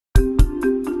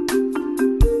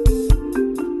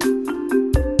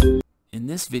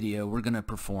this video, we're going to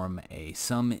perform a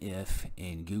SUMIF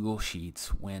in Google Sheets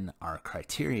when our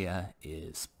criteria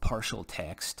is partial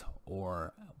text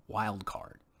or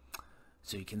wildcard.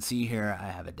 So you can see here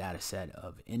I have a data set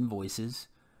of invoices.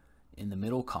 In the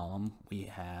middle column, we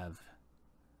have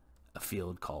a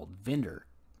field called vendor.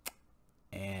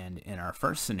 And in our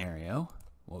first scenario,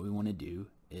 what we want to do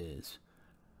is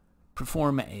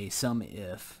perform a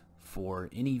SUMIF for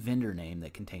any vendor name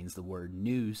that contains the word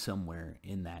new somewhere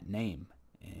in that name.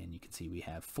 And you can see we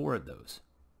have 4 of those.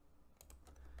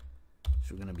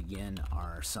 So we're going to begin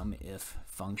our SUMIF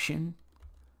function.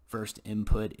 First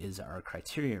input is our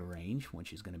criteria range,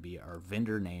 which is going to be our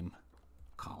vendor name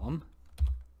column.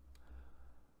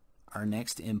 Our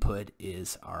next input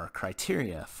is our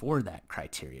criteria for that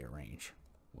criteria range.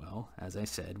 Well, as I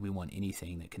said, we want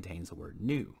anything that contains the word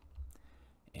new.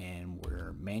 And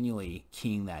we're manually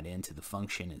keying that into the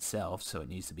function itself, so it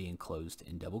needs to be enclosed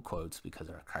in double quotes because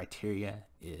our criteria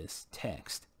is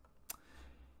text.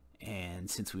 And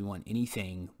since we want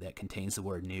anything that contains the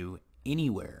word new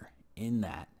anywhere in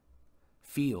that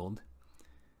field,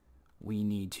 we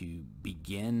need to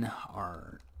begin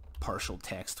our partial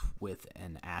text with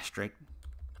an asterisk,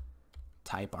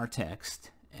 type our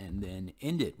text, and then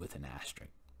end it with an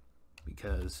asterisk.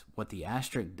 Because what the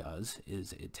asterisk does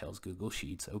is it tells Google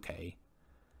Sheets, okay,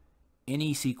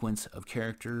 any sequence of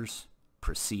characters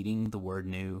preceding the word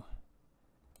new,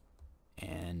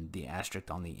 and the asterisk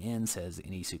on the end says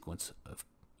any sequence of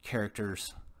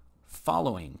characters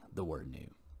following the word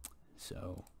new.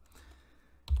 So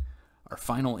our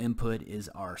final input is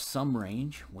our sum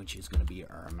range, which is going to be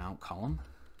our amount column.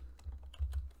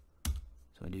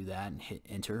 So I do that and hit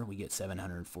enter, we get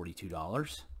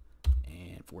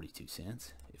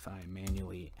 $742.42. If I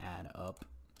manually add up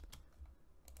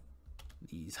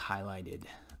these highlighted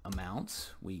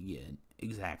amounts, we get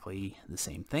exactly the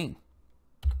same thing.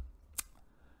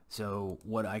 So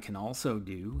what I can also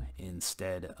do,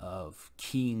 instead of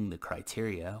keying the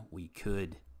criteria, we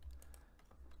could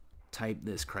type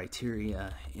this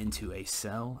criteria into a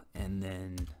cell and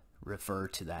then refer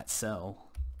to that cell,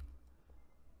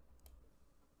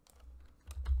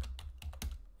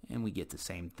 and we get the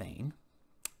same thing.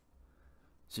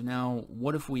 So now,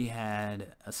 what if we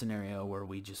had a scenario where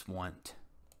we just want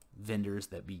vendors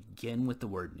that begin with the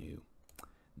word new?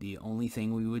 The only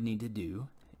thing we would need to do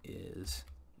is,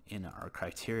 in our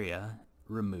criteria,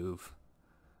 remove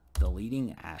the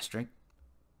leading asterisk,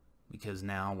 because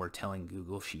now we're telling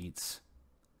Google Sheets,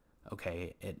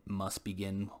 okay, it must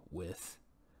begin with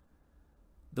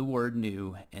the word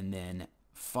new, and then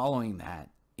following that,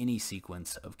 any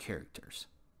sequence of characters.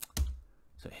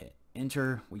 So hit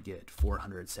enter, we get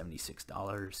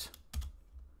 $476,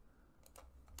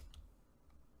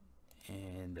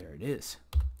 and there it is.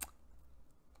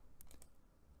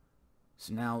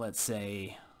 So now let's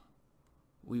say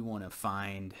we want to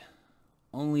find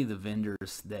only the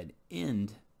vendors that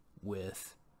end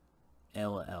with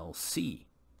LLC.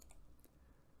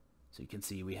 So you can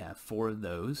see we have 4 of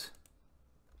those.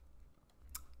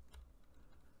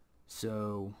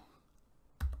 So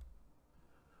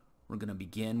we're going to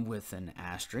begin with an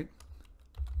asterisk,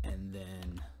 and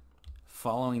then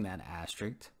following that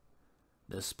asterisk,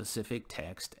 the specific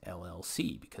text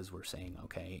LLC, because we're saying,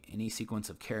 okay, any sequence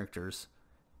of characters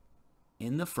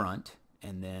in the front,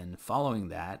 and then following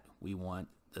that, we want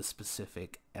the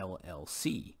specific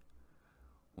LLC,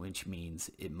 which means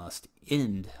it must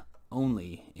end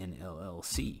only in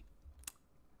LLC.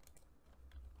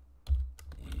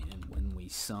 And when we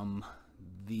sum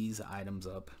these items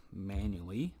up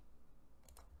manually,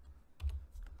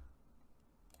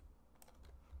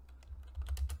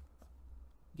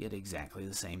 get exactly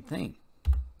the same thing.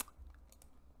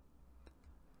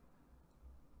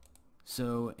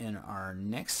 So in our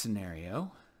next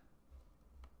scenario,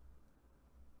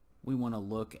 we want to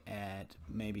look at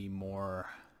maybe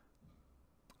more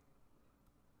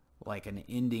like an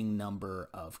ending number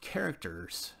of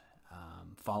characters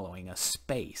following a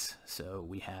space. So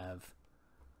we have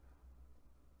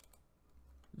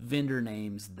vendor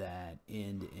names that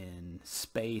end in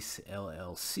space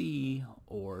LLC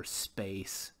or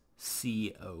space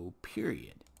CO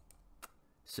period.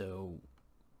 So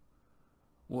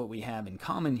what we have in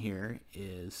common here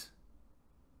is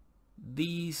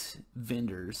these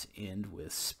vendors end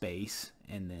with space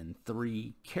and then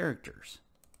 3 characters.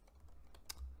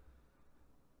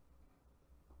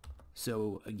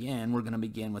 So again, we're going to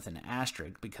begin with an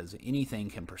asterisk because anything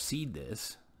can precede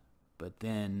this, but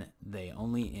then they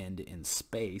only end in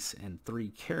space and 3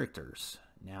 characters.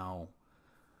 Now,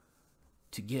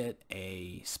 to get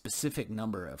a specific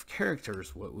number of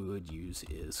characters, what we would use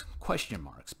is question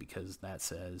marks, because that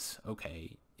says,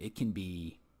 okay, it can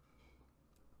be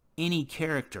any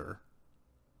character,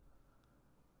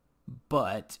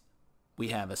 but we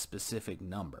have a specific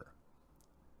number.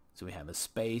 So we have a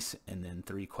space and then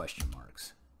 3 question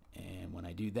marks. And when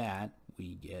I do that,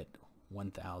 we get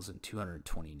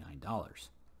 $1,229.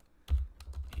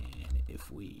 And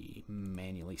if we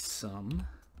manually sum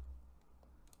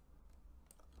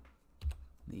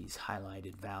these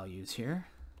highlighted values here,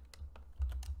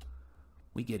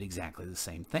 we get exactly the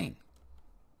same thing.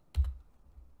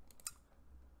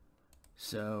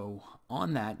 So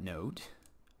on that note,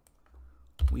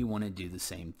 we want to do the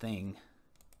same thing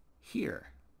here.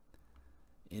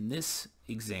 In this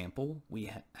example,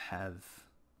 we have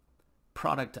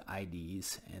product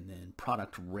IDs and then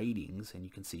product ratings, and you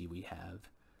can see we have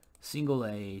single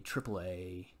A, triple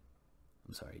A,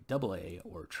 double A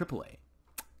or triple A.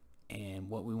 And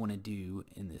what we want to do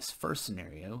in this first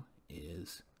scenario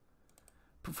is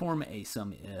perform a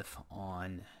sum if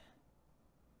on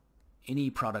any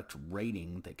product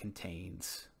rating that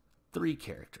contains 3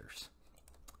 characters.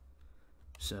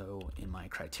 So in my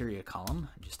criteria column,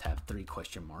 I just have 3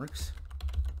 question marks.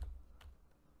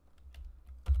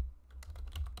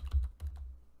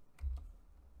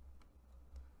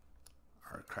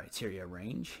 Our criteria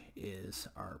range is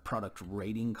our product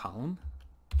rating column.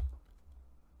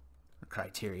 Our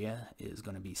criteria is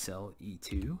going to be cell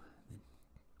E2,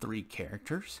 3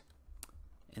 characters.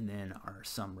 And then our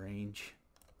sum range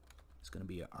is going to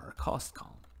be our cost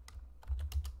column.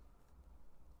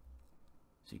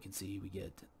 So you can see we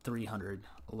get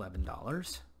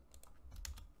 $311.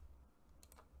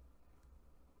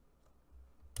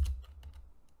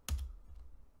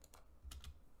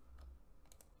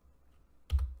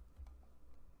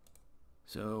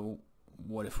 So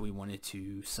what if we wanted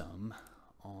to sum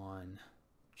on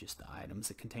just the items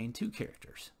that contain 2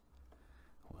 characters?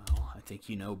 Well, I think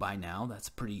you know by now that's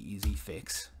a pretty easy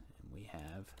fix. And we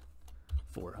have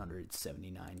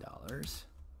 $479.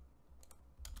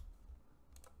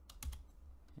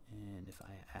 And if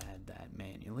I add that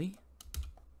manually,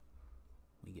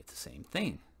 we get the same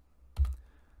thing.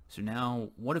 So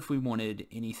now, what if we wanted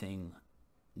anything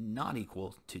not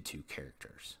equal to 2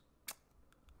 characters?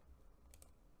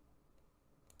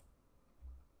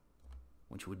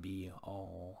 Which would be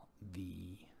all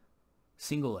the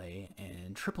single A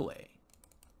and triple A.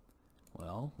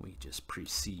 Well, we just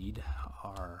precede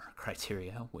our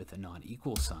criteria with a not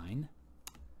equal sign.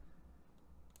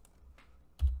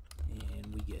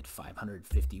 And we get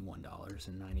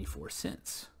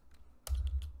 $551.94.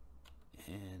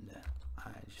 And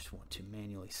I just want to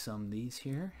manually sum these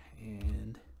here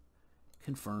and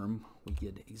confirm we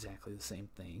get exactly the same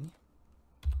thing.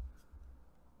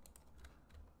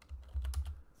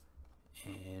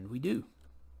 And we do.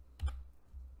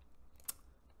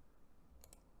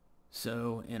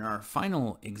 So in our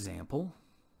final example,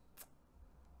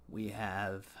 we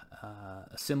have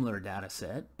a similar data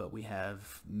set, but we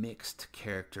have mixed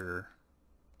character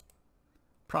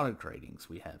product ratings.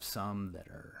 We have some that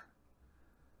are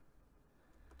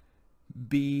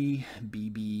B,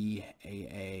 BB,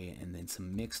 AA, and then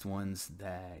some mixed ones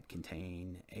that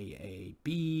contain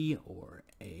AAB or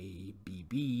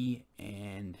ABB.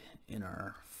 And in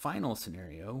our final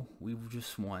scenario, we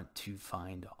just want to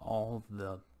find all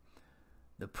the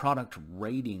product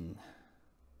rating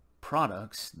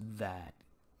products that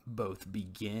both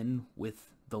begin with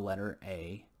the letter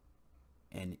A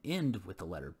and end with the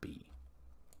letter B.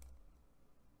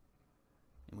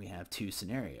 And we have 2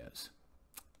 scenarios.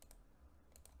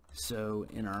 So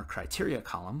in our criteria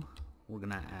column, we're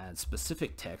going to add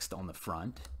specific text on the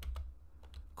front,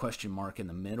 question mark in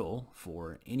the middle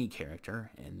for any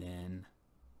character, and then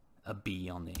a B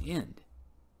on the end.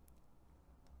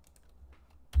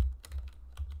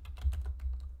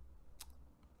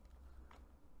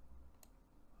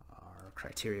 Our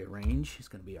criteria range is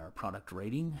going to be our product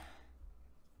rating.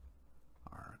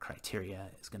 Our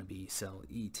criteria is going to be cell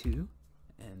E2,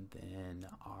 and then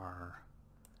our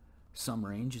sum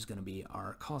range is going to be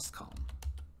our cost column.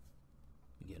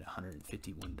 We get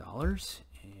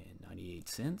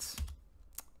 $151.98.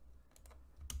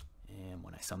 And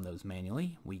when I sum those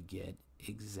manually, we get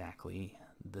exactly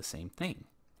the same thing.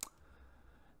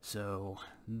 So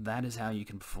that is how you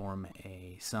can perform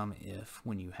a sum if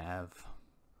when you have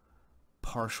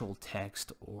partial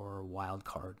text or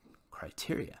wildcard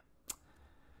criteria.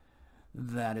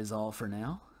 That is all for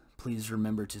now. Please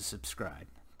remember to subscribe.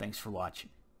 Thanks for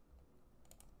watching.